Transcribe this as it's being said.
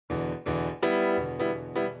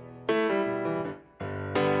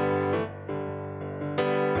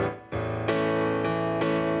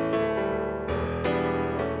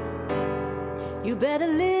You better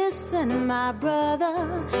listen, my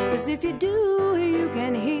brother, 'cause if you do, you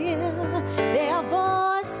can hear there are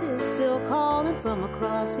voices still calling from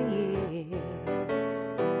across the years.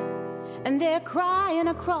 And they're crying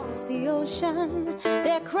across the ocean,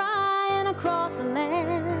 they're crying across the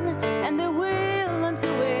land, and they will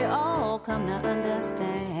until we all come to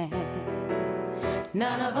understand.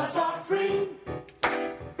 None of us are free,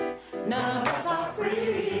 none of us are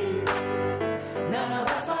free, none of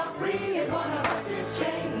us are free, if one of us is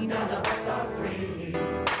chained, none of us are free,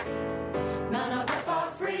 none of us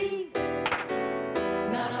are free,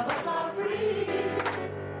 none of us are free,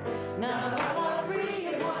 none of us are free,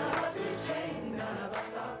 if one of us is chained, none of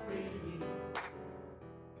us are free.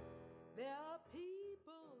 There are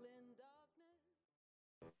people in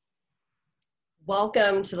darkness.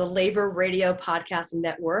 Welcome to the Labor Radio Podcast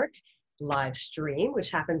Network live stream,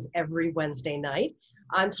 which happens every Wednesday night.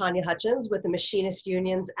 I'm Tanya Hutchins with the Machinist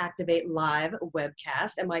Union's Activate Live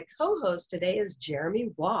webcast, and my co-host today is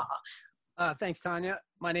Jeremy Waugh. Thanks, Tanya.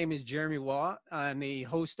 My name is Jeremy Waugh. I'm the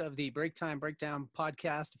host of the Break Time Breakdown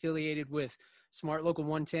podcast affiliated with Smart Local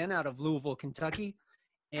 110 out of Louisville, Kentucky.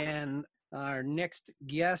 And our next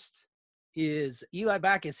guest is Eli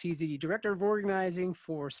Backus. He's the Director of Organizing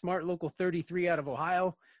for Smart Local 33 out of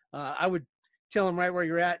Ohio. I would tell him right where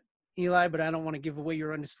you're at, Eli, but I don't want to give away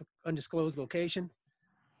your undisclosed location.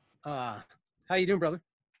 How you doing, brother?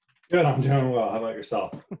 Good, I'm doing well. How about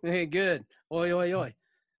yourself? Hey, good. Oi, oi, oi.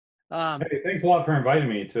 Hey, thanks a lot for inviting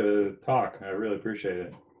me to talk. I really appreciate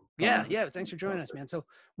it. Yeah. Thanks for joining us, man. So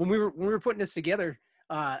when we were putting this together,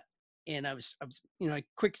 and I was a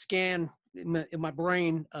quick scan in my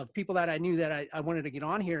brain of people that I knew that I wanted to get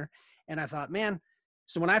on here, and I thought, man.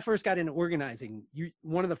 So when I first got into organizing,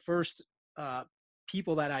 one of the first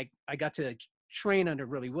people that I got to train under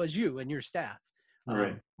really was you and your staff.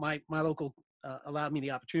 Right. My local allowed me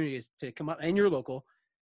the opportunity to come up, and your local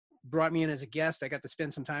brought me in as a guest. I got to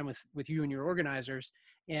spend some time with you and your organizers,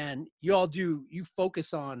 and you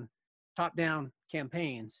focus on top-down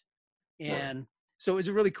campaigns. And right. So it was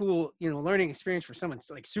a really cool, learning experience for someone.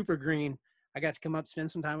 It's like super green. I got to come up,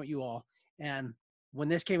 spend some time with you all. And when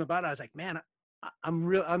this came about, I was like, man,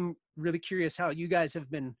 I'm really curious how you guys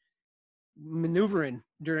have been maneuvering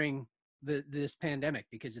during this pandemic,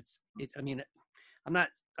 because it's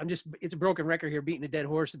a broken record here, beating a dead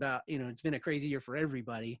horse about, it's been a crazy year for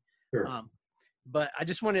everybody. Sure. But I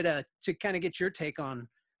just wanted to kind of get your take on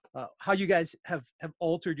how you guys have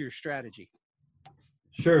altered your strategy.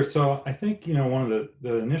 Sure. So I think, one of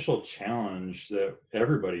the initial challenge that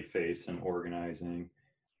everybody faced in organizing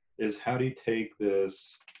is, how do you take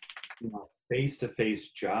this, face-to-face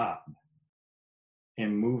job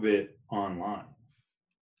and move it online?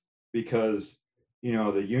 Because,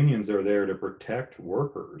 the unions are there to protect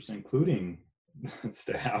workers, including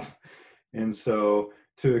staff. And so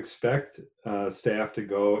to expect staff to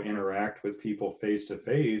go interact with people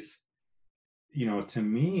face-to-face, to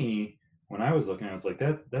me, when I was looking, I was like,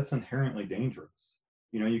 that's inherently dangerous.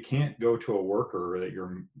 You can't go to a worker that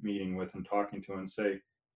you're meeting with and talking to and say,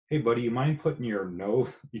 hey, buddy, you mind putting you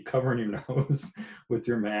covering your nose with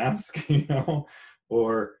your mask,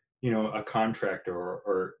 or, a contractor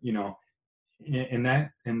or in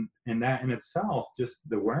that in itself, just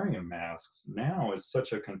the wearing of masks now is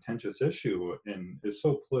such a contentious issue and is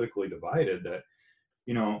so politically divided that,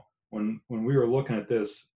 when we were looking at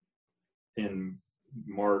this in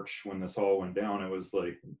March, when this all went down, it was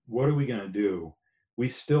like, what are we going to do? We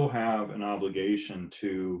still have an obligation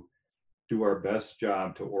to do our best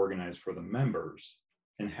job to organize for the members.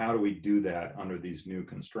 And how do we do that under these new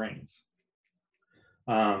constraints?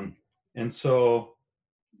 And so,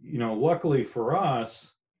 luckily for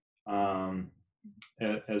us,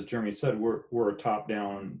 as Jeremy said, we're a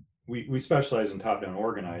top-down, we specialize in top-down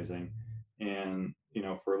organizing. And,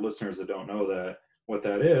 for listeners that don't know what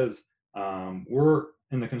that is, we're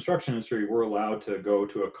in the construction industry, we're allowed to go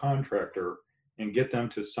to a contractor and get them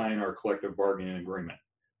to sign our collective bargaining agreement.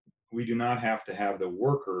 We do not have to have the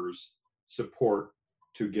workers' support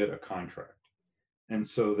to get a contract. And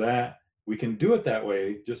so that we can do it that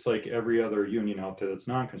way, just like every other union out there that's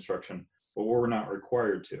non-construction, but we're not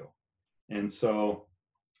required to. And so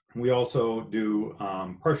we also do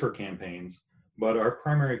pressure campaigns, but our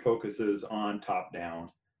primary focus is on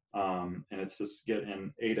top-down, and it's just get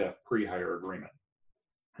an ADEF pre-hire agreement.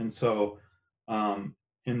 And so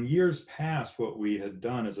in years past, what we had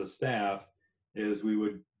done as a staff is we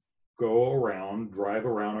would drive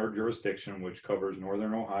around our jurisdiction, which covers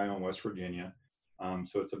Northern Ohio and West Virginia.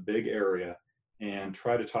 So it's a big area, and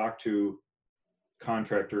try to talk to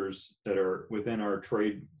contractors that are within our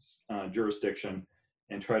trade jurisdiction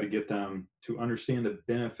and try to get them to understand the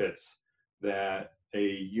benefits that a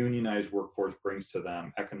unionized workforce brings to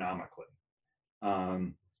them economically.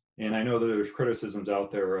 And I know that there's criticisms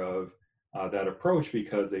out there of that approach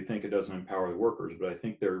because they think it doesn't empower the workers, but I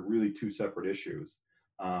think they're really two separate issues.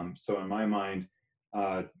 So in my mind,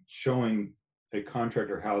 showing a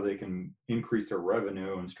contractor how they can increase their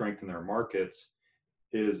revenue and strengthen their markets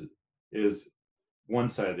is one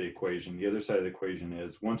side of the equation. The other side of the equation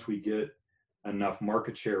is once we get enough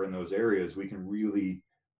market share in those areas, we can really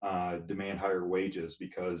demand higher wages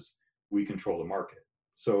because we control the market.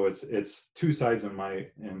 So it's two sides in my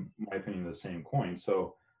opinion of the same coin.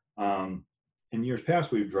 So in years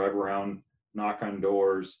past, we'd drive around, knock on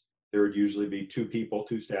doors. There would usually be two people,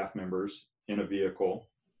 two staff members in a vehicle.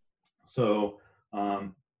 So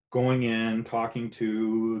going in, talking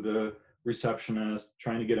to the receptionist,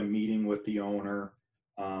 trying to get a meeting with the owner.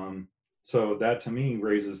 So that to me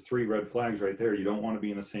raises 3 red flags right there. You don't want to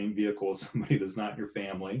be in the same vehicle as somebody that's not your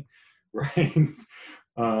family, right?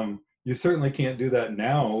 You certainly can't do that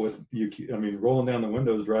now with you. I mean, rolling down the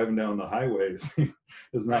windows, driving down the highways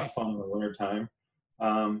is not fun in the wintertime.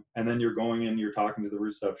 And then you're going in, you're talking to the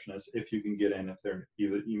receptionist, if you can get in, if they're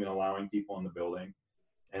even allowing people in the building,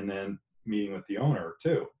 and then meeting with the owner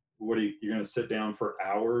too. You're going to sit down for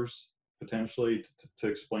hours potentially to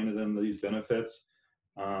explain to them these benefits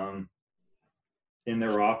in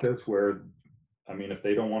their office where, I mean, if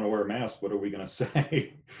they don't want to wear a mask, what are we going to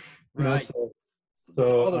say? Right.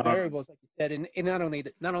 So all the variables, like you said, and not only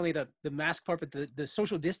the mask part, but the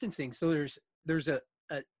social distancing. So there's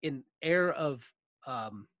an air of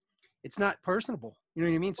it's not personable. You know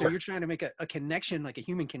what I mean? So you're trying to make a connection, like a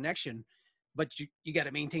human connection, but you got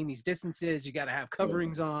to maintain these distances. You got to have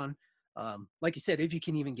coverings on. Like you said, if you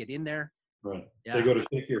can even get in there. Right. Yeah. They go to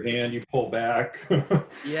shake your hand, you pull back.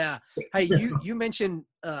 Yeah. Hey, you mentioned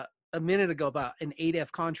a minute ago about an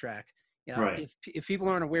 8F contract. Yeah. Right. If people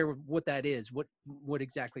aren't aware of what that is, what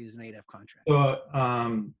exactly is an 8F contract?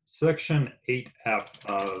 So Section 8F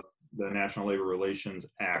of the National Labor Relations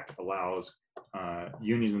Act allows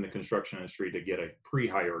unions in the construction industry to get a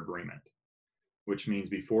pre-hire agreement, which means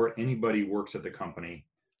before anybody works at the company,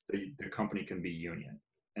 the company can be union.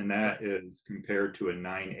 And that is compared to a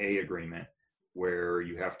 9A agreement where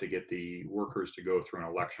you have to get the workers to go through an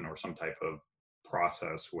election or some type of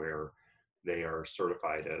process where they are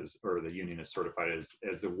certified as, or the union is certified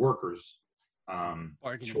as the workers'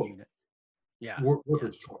 bargaining choice. unit. Yeah.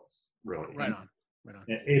 Workers' choice, really. Right on.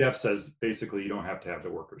 And 8F says basically you don't have to have the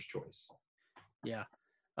workers' choice. Yeah.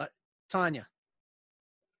 Tanya,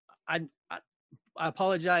 I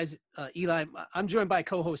apologize, Eli. I'm joined by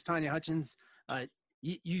co-host Tanya Hutchins.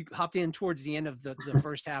 You hopped in towards the end of the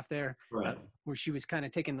first half there, right, where she was kind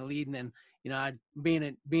of taking the lead, and then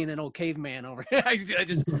being an old caveman over here, I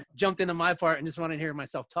just jumped into my part and just wanted to hear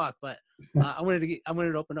myself talk. But I wanted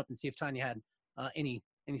to open up and see if Tanya had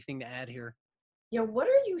anything to add here. Yeah, what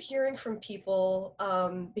are you hearing from people?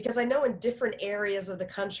 Because I know in different areas of the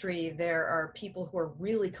country, there are people who are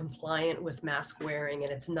really compliant with mask wearing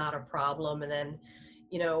and it's not a problem. And then,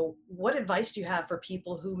 what advice do you have for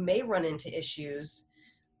people who may run into issues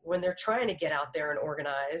when they're trying to get out there and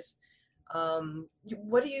organize?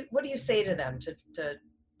 What do you say to them to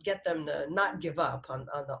get them to not give up on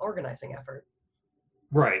the organizing effort?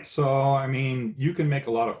 Right. So, I mean, you can make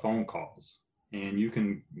a lot of phone calls and you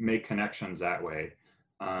can make connections that way.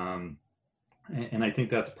 And I think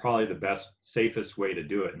that's probably the best, safest way to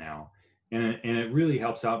do it now. And it really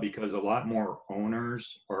helps out because a lot more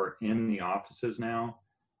owners are in the offices now,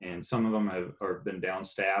 and some of them have been down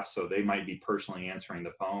staff, so they might be personally answering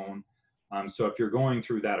the phone. So if you're going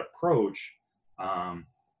through that approach,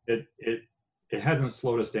 it hasn't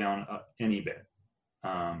slowed us down any bit.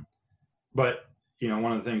 But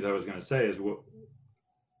one of the things I was going to say is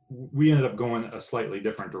we ended up going a slightly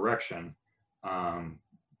different direction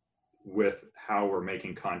with how we're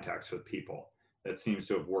making contacts with people. That seems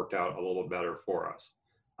to have worked out a little better for us.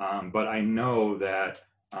 But I know that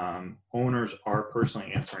owners are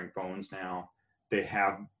personally answering phones now. They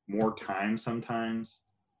have more time sometimes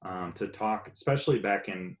to talk, especially back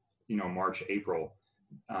in March, April,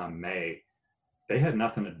 May. They had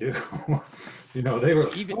nothing to do. They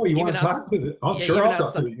were, you want to talk to the, oh, sure, I'll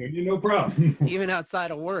talk to the union, no problem. Even outside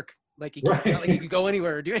of work, like you can't, it's not like you can go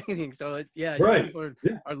anywhere or do anything. So people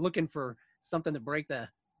are looking for something to break the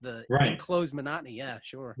enclosed monotony. Yeah,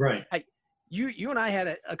 sure. Right. You and I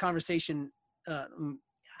had a conversation. I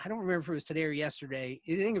don't remember if it was today or yesterday.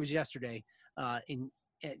 I think it was yesterday.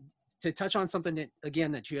 To touch on something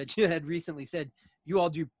that you had recently said, you all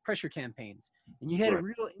do pressure campaigns, and you had a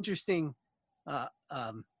real interesting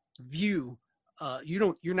view.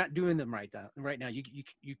 You're not doing them right now.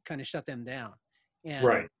 You kind of shut them down.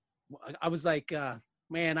 And I was like,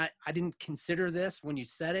 man, I didn't consider this when you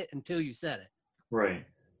said it until you said it. Right.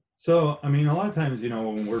 So, I mean, a lot of times,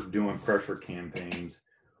 when we're doing pressure campaigns,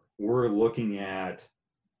 we're looking at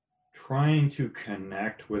trying to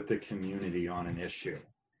connect with the community on an issue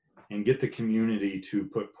and get the community to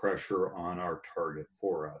put pressure on our target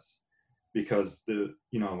for us. Because a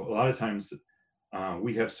lot of times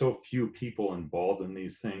we have so few people involved in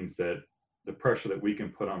these things that the pressure that we can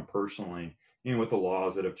put on personally, with the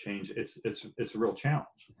laws that have changed, it's a real challenge.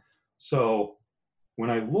 So when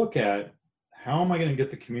I look at how am I going to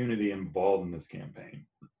get the community involved in this campaign,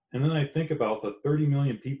 and then I think about the 30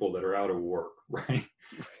 million people that are out of work, right?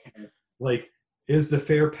 Like, is the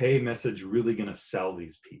fair pay message really going to sell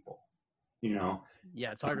these people?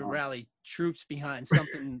 Yeah, it's hard to rally troops behind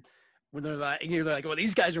something when you're like, well,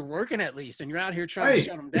 these guys are working at least, and you're out here trying to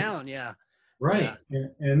shut them down. Yeah. Right. Yeah.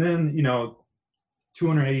 And then,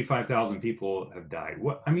 285,000 people have died.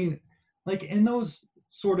 What, I mean, like in those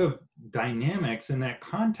sort of dynamics in that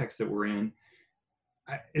context that we're in,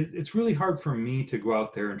 it's really hard for me to go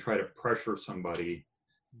out there and try to pressure somebody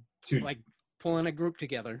to like pulling a group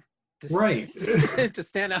together. To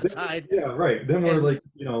stand outside. Yeah, right. Then we're like,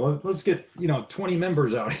 let's get 20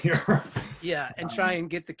 members out here. Yeah, and try and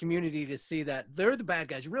get the community to see that they're the bad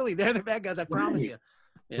guys. Really, they're the bad guys. I promise you.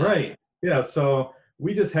 Yeah. Right. Yeah. So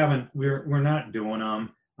we just haven't. We're not doing them.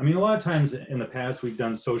 I mean, a lot of times in the past we've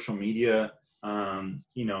done social media.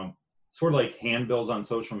 Sort of like handbills on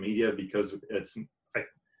social media, because it's.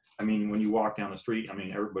 I mean, when you walk down the street, I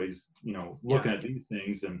mean, everybody's looking at these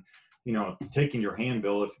things and. Taking your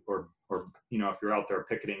handbill or if you're out there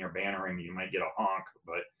picketing or bannering, you might get a honk,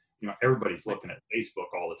 but everybody's looking at Facebook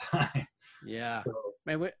all the time. Yeah. So,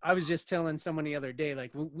 man, I was just telling someone the other day,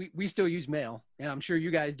 like we still use mail. Yeah, I'm sure you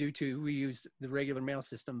guys do too. We use the regular mail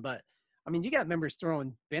system, but I mean, you got members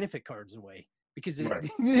throwing benefit cards away because they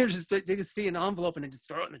just see an envelope and they just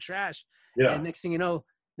throw it in the trash. Yeah. And next thing you know,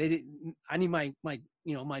 I need my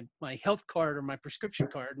health card or my prescription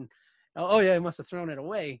card, and oh yeah, I must have thrown it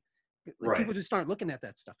away. Like, people just aren't looking at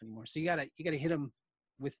that stuff anymore. So you gotta hit them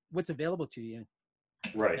with what's available to you.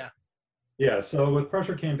 Right. Yeah. So with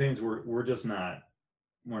pressure campaigns, we're just not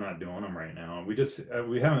doing them right now.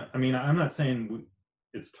 We haven't. I mean, I'm not saying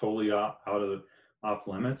it's totally off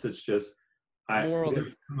limits. It's just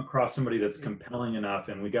we come across somebody that's compelling enough,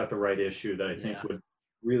 and we got the right issue that I think would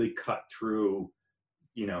really cut through,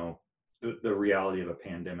 the reality of a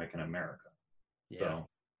pandemic in America. Yeah. So,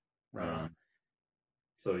 right.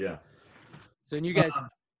 So yeah. So you guys,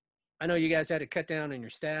 I know you guys had to cut down on your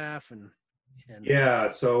staff and yeah.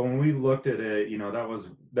 So when we looked at it,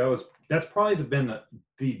 that's probably been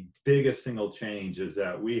the biggest single change, is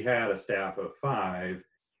that we had a staff of 5,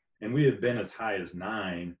 and we had been as high as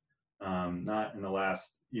 9, not in the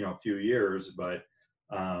last few years, but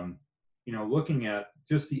looking at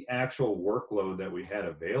just the actual workload that we had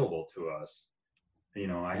available to us.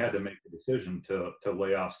 I had to make the decision to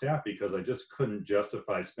lay off staff because I just couldn't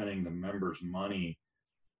justify spending the members' money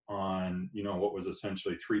on, what was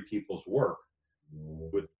essentially 3 people's work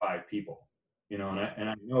with 5 people, and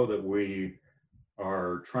I know that we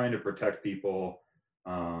are trying to protect people,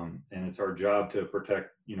 and it's our job to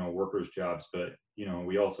protect, workers' jobs, but,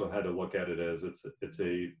 we also had to look at it as it's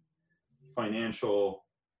a financial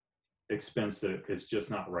expense that it's just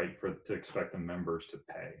not right to expect the members to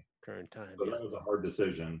pay. Current time. So that was a hard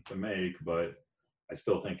decision to make, but I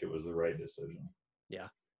still think it was the right decision. Yeah.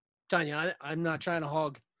 Tanya, I'm not trying to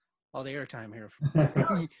hog all the airtime here. No,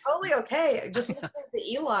 it's totally okay. Just listening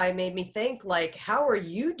to Eli made me think, like, how are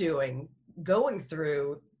you doing going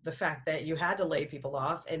through the fact that you had to lay people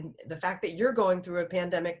off and the fact that you're going through a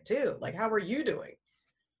pandemic too? Like, how are you doing?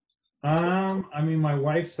 I mean, my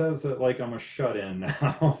wife says that like I'm a shut-in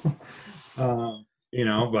now,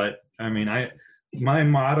 but I mean, my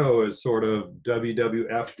motto is sort of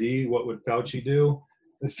WWFD, what would Fauci do?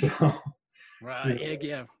 So, right.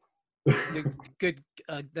 Yeah. Good.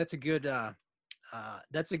 That's a good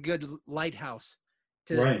lighthouse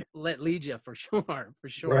to lead you for sure.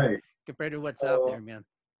 Right. Compared to what's out there, man.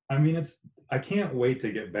 I mean, I can't wait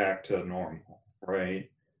to get back to normal. Right.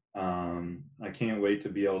 I can't wait to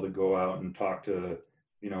be able to go out and talk to,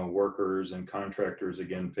 workers and contractors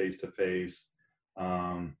again, face to face.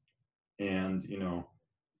 And,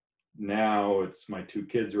 now it's my 2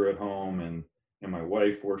 kids are at home and my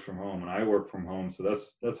wife works from home and I work from home. So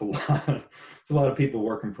that's a lot. It's a lot of people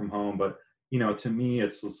working from home, but, to me,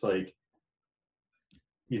 it's just like,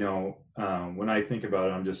 when I think about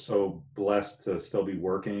it, I'm just so blessed to still be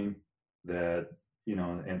working that,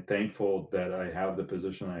 and thankful that I have the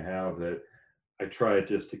position I have, that I try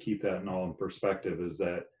just to keep that in all in perspective, is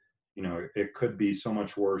that, you know, it could be so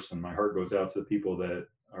much worse. And my heart goes out to the people that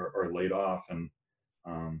are laid off. And,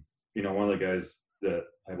 you know, one of the guys that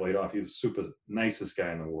I laid off, he's the super nicest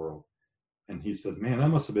guy in the world. And he says, man, that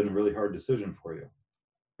must have been a really hard decision for you.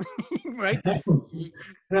 Right. And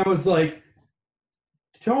I was like,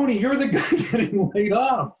 Tony, you're the guy getting laid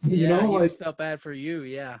off. You Yeah, know, he like, felt bad for you.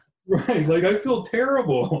 Yeah. right. Like, I feel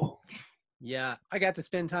terrible. Yeah. I got to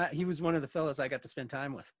spend time. He was one of the fellas I got to spend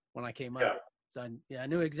time with when I came Yeah. up. So I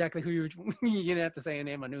knew exactly who you were. You didn't have to say a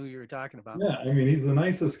name. I knew who you were talking about. Yeah. I mean, he's the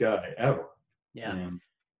nicest guy ever. Yeah. And,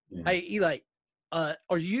 yeah. Hey, Eli,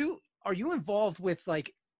 are you involved with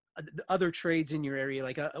like the other trades in your area,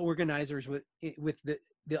 like organizers with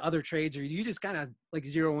the other trades, or do you just kind of like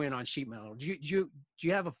zero in on sheet metal? Do you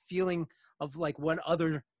have a feeling of like what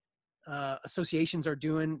other associations are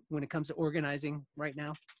doing when it comes to organizing right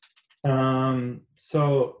now?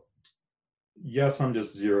 So yes, I'm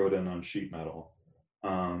just zeroed in on sheet metal.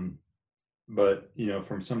 But you know,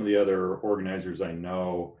 from some of the other organizers I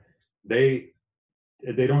know, they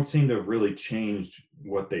don't seem to have really changed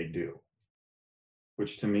what they do,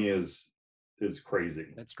 which to me is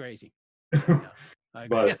crazy. That's crazy. Yeah, I agree.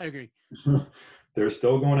 But I agree. they're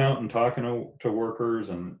still going out and talking to workers,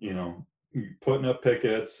 and you know, putting up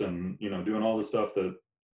pickets, and you know, doing all the stuff that,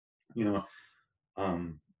 you know,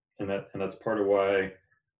 and that's part of why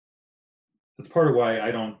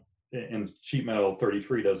I don't, and sheet metal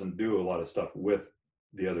 33 doesn't do a lot of stuff with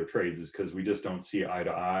the other trades, is because we just don't see eye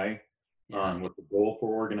to eye on what the goal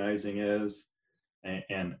for organizing is,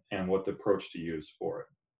 and what the approach to use for it.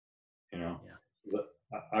 You know,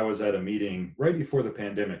 I was at a meeting right before the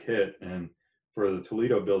pandemic hit, and for the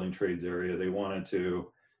Toledo building trades area, they wanted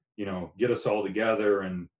to, you know, get us all together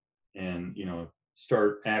and you know,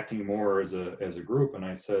 start acting more as a group. And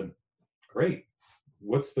I said, great,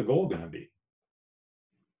 what's the goal going to be?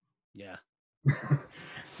 Yeah.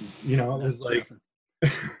 You know, it was like,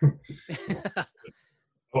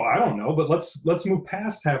 well, I don't know, but let's move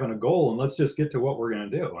past having a goal and let's just get to what we're going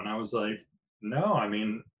to do. And I was like, no, I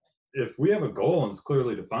mean, if we have a goal and it's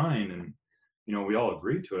clearly defined, and you know, we all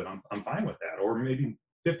agree to it, I'm fine with that. Or maybe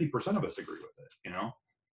 50% of us agree with it, you know.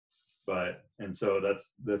 But, and so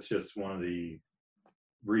that's just one of the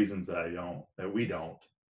reasons that we don't,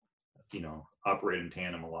 you know, operate in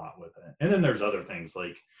tandem a lot with it. And then there's other things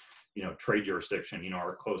like, you know, trade jurisdiction. You know,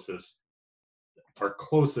 our closest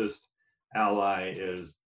ally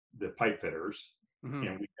is the pipe fitters. Mm-hmm.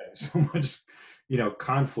 And we have so much, you know,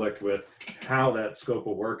 conflict with how that scope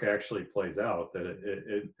of work actually plays out that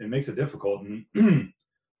it makes it difficult. And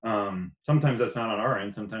sometimes that's not on our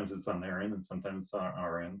end, sometimes it's on their end, and sometimes it's on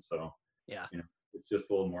our end. So yeah, you know, it's just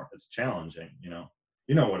a little more, it's challenging, you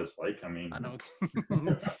know what it's like. I mean, I know.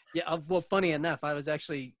 Yeah. Well, funny enough, I was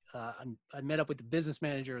actually, I met up with the business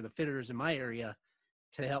manager of the fitters in my area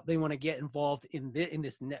to help. They want to get involved in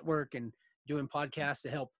this network and doing podcasts to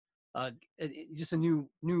help, just a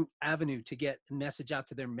new avenue to get a message out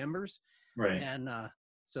to their members. right. And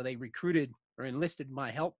so they recruited or enlisted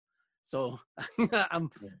my help. So I'm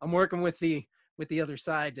working with the other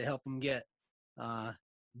side to help them get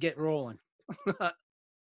rolling.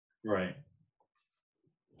 Right.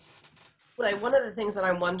 Like, one of the things that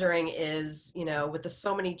I'm wondering is, you know, with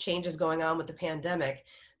so many changes going on with the pandemic,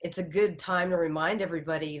 it's a good time to remind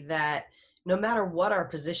everybody that no matter what our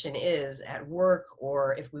position is at work,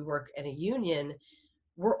 or if we work in a union,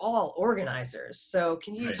 we're all organizers. So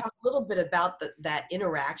can you talk a little bit about that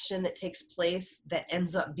interaction that takes place that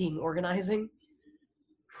ends up being organizing?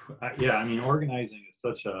 Yeah, I mean, organizing is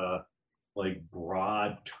such a like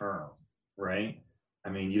broad term, right? I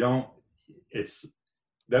mean,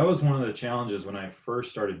 that was one of the challenges when I first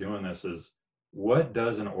started doing this, is what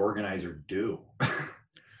does an organizer do?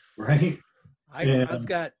 Right? I've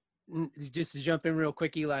got, just to jump in real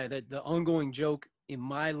quick, Eli, that the ongoing joke in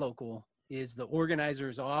my local is the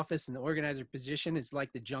organizer's office and the organizer position is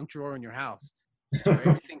like the junk drawer in your house. So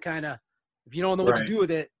everything kind of, if you don't know what to do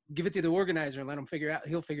with it, give it to the organizer and let him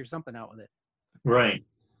he'll figure something out with it. Right.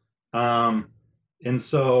 And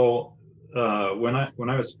so when I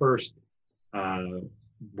was first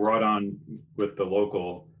brought on with the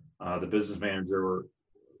local, the business manager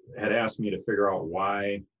had asked me to figure out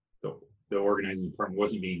why the organizing department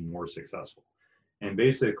wasn't being more successful. And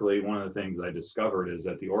basically, one of the things I discovered is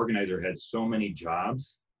that the organizer had so many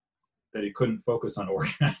jobs that he couldn't focus on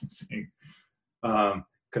organizing.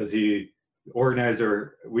 Because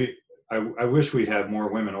I wish we'd have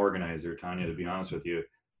more women organizer, Tanya, to be honest with you.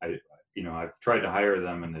 I've tried to hire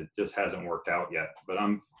them and it just hasn't worked out yet, but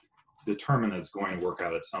I'm determined that it's going to work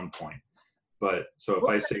out at some point. But so if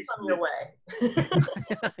I say on your way.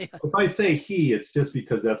 if I say he, it's just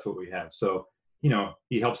because that's what we have. So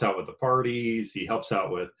he helps out with the parties, he helps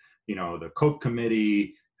out with, the Coke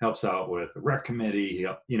committee, helps out with the rec committee,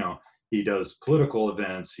 he does political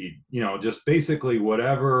events, just basically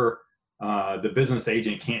whatever the business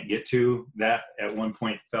agent can't get to, that at one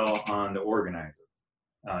point fell on the organizer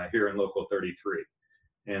here in Local 33.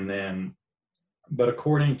 And then, but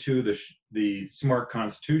according to the SMART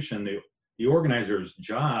Constitution, the organizer's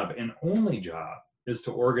job and only job is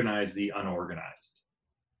to organize the unorganized.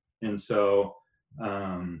 And so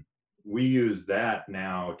we use that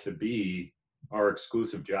now to be our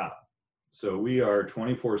exclusive job. So we are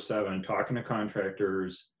 24/7 talking to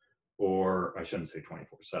contractors, or I shouldn't say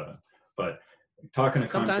 24/7, but talking to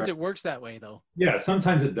sometimes it works that way though. Yeah,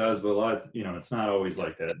 sometimes it does, but a lot, it's not always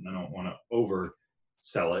like that. And I don't want to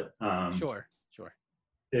oversell it. Sure.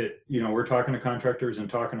 We're talking to contractors and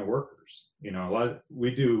talking to workers.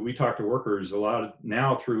 We talk to workers a lot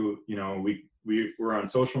now through, we're on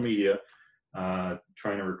social media,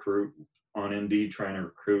 trying to recruit, on Indeed, trying to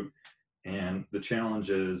recruit. And the challenge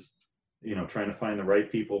is, trying to find the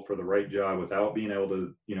right people for the right job without being able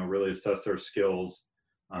to, really assess their skills,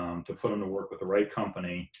 to put them to work with the right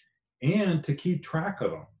company, and to keep track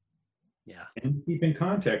of them. Yeah. And keep in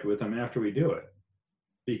contact with them after we do it.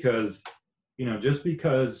 Because, just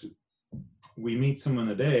because we meet someone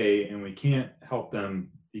today and we can't help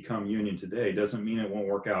them become union today doesn't mean it won't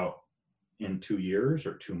work out in 2 years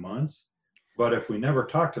or 2 months. But if we never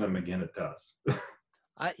talk to them again, it does.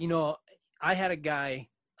 I had a guy,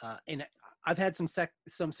 and I've had some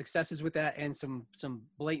successes with that and some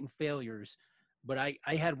blatant failures. But I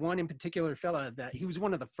had one in particular fella that he was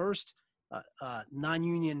one of the first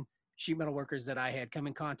non-union sheet metal workers that I had come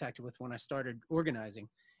in contact with when I started organizing.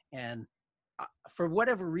 And for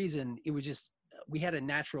whatever reason, it was just, we had a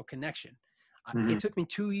natural connection. It took me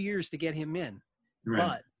 2 years to get him in. Right.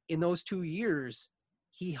 But in those 2 years,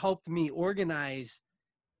 he helped me organize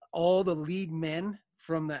all the lead men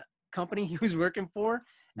from that company he was working for.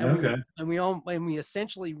 And we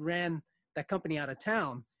essentially ran that company out of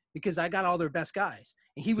town because I got all their best guys.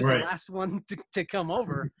 And he was the last one to come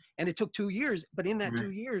over. And it took 2 years. But in that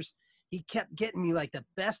 2 years, he kept getting me like the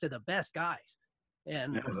best of the best guys.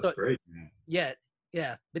 And that's great, man.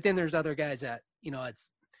 Yeah. But then there's other guys that,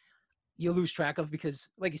 you lose track of because,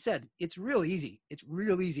 like you said, it's real easy. It's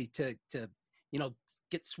real easy to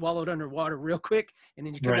get swallowed underwater real quick. And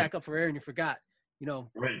then you come back up for air and you forgot,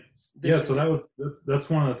 Right. Yeah. So that's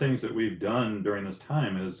one of the things that we've done during this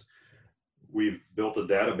time is we've built a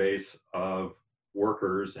database of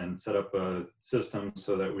workers and set up a system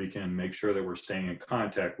so that we can make sure that we're staying in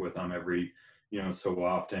contact with them every, so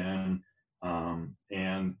often.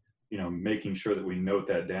 And, making sure that we note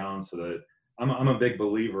that down so that I'm a big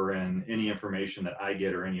believer in any information that I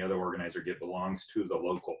get or any other organizer get belongs to the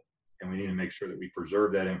local. And we need to make sure that we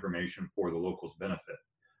preserve that information for the local's benefit.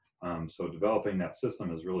 So developing that system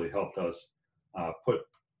has really helped us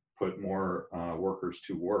put more workers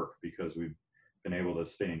to work because we've been able to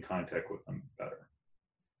stay in contact with them better.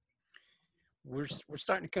 We're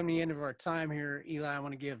starting to come to the end of our time here, Eli. I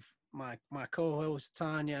want to give my co-host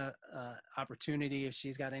Tanya opportunity if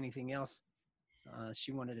she's got anything else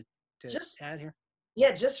she wanted to just add here.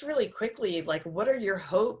 Yeah, just really quickly, like, what are your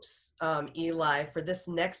hopes, Eli, for this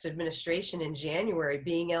next administration in January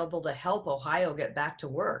being able to help Ohio get back to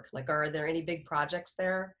work? Like, are there any big projects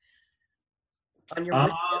there on your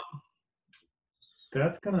wish list?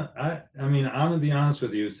 That's I'm gonna be honest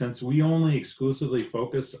with you, since we only exclusively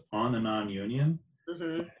focus on the non-union,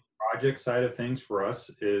 the project side of things for us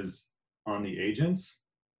is on the agents,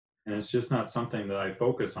 and it's just not something that I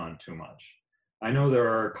focus on too much. I know there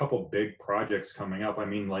are a couple big projects coming up. I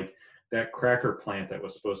mean, like that cracker plant that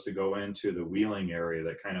was supposed to go into the Wheeling area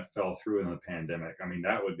that kind of fell through in the pandemic. I mean,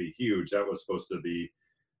 that would be huge. That was supposed to be,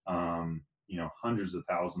 hundreds of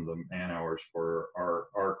thousands of man hours for our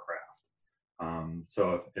craft.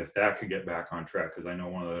 So if that could get back on track, because I know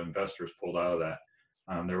one of the investors pulled out of that.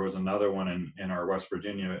 There was another one in our West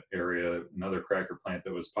Virginia area, another cracker plant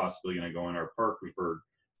that was possibly going to go in our Parkersburg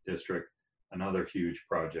district. Another huge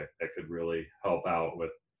project that could really help out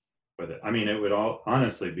with it. I mean, it would all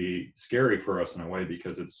honestly be scary for us in a way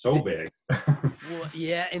because it's so big. Well,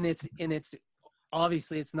 yeah, and it's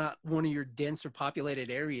obviously it's not one of your denser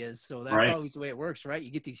populated areas, so that's always the way it works, right?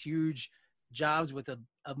 You get these huge jobs with a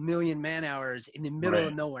million man hours in the middle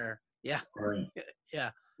of nowhere. Yeah. Right. Yeah,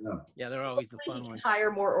 they're always the fun ones.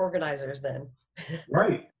 Hire more organizers then.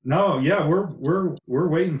 Right. No, yeah, we're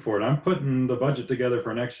waiting for it. I'm putting the budget together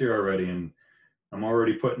for next year already, and I'm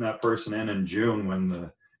already putting that person in June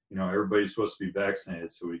when everybody's supposed to be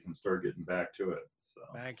vaccinated, so we can start getting back to it. So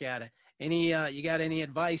back at it. You got any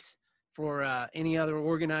advice for any other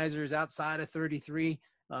organizers outside of 33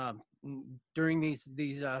 during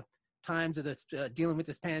these times of this dealing with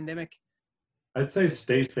this pandemic? I'd say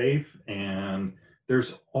stay safe, and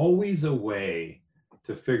there's always a way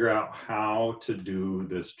to figure out how to do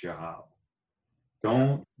this job.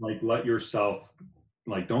 Don't let yourself,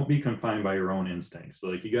 don't be confined by your own instincts.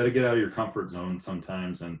 Like, you got to get out of your comfort zone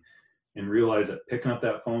sometimes and realize that picking up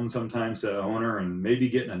that phone sometimes to the owner and maybe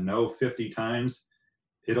getting a no 50 times,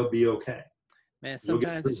 it'll be okay. Man,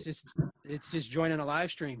 sometimes it's just joining a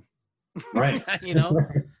live stream. Right. You know,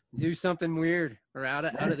 do something weird or out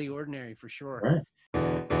of the ordinary, for sure. Right.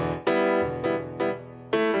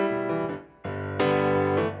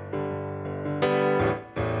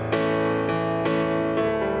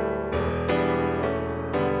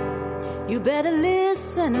 You better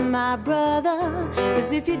listen, my brother,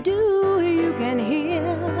 'cause if you do, you can hear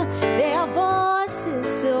there are voices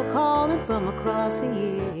still calling from across the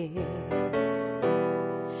years.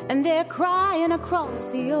 And they're crying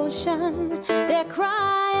across the ocean, they're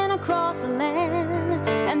crying across the land,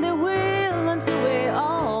 and they will until we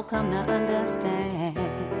all come to understand.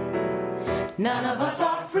 None of us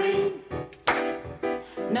are free,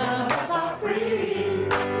 none of us are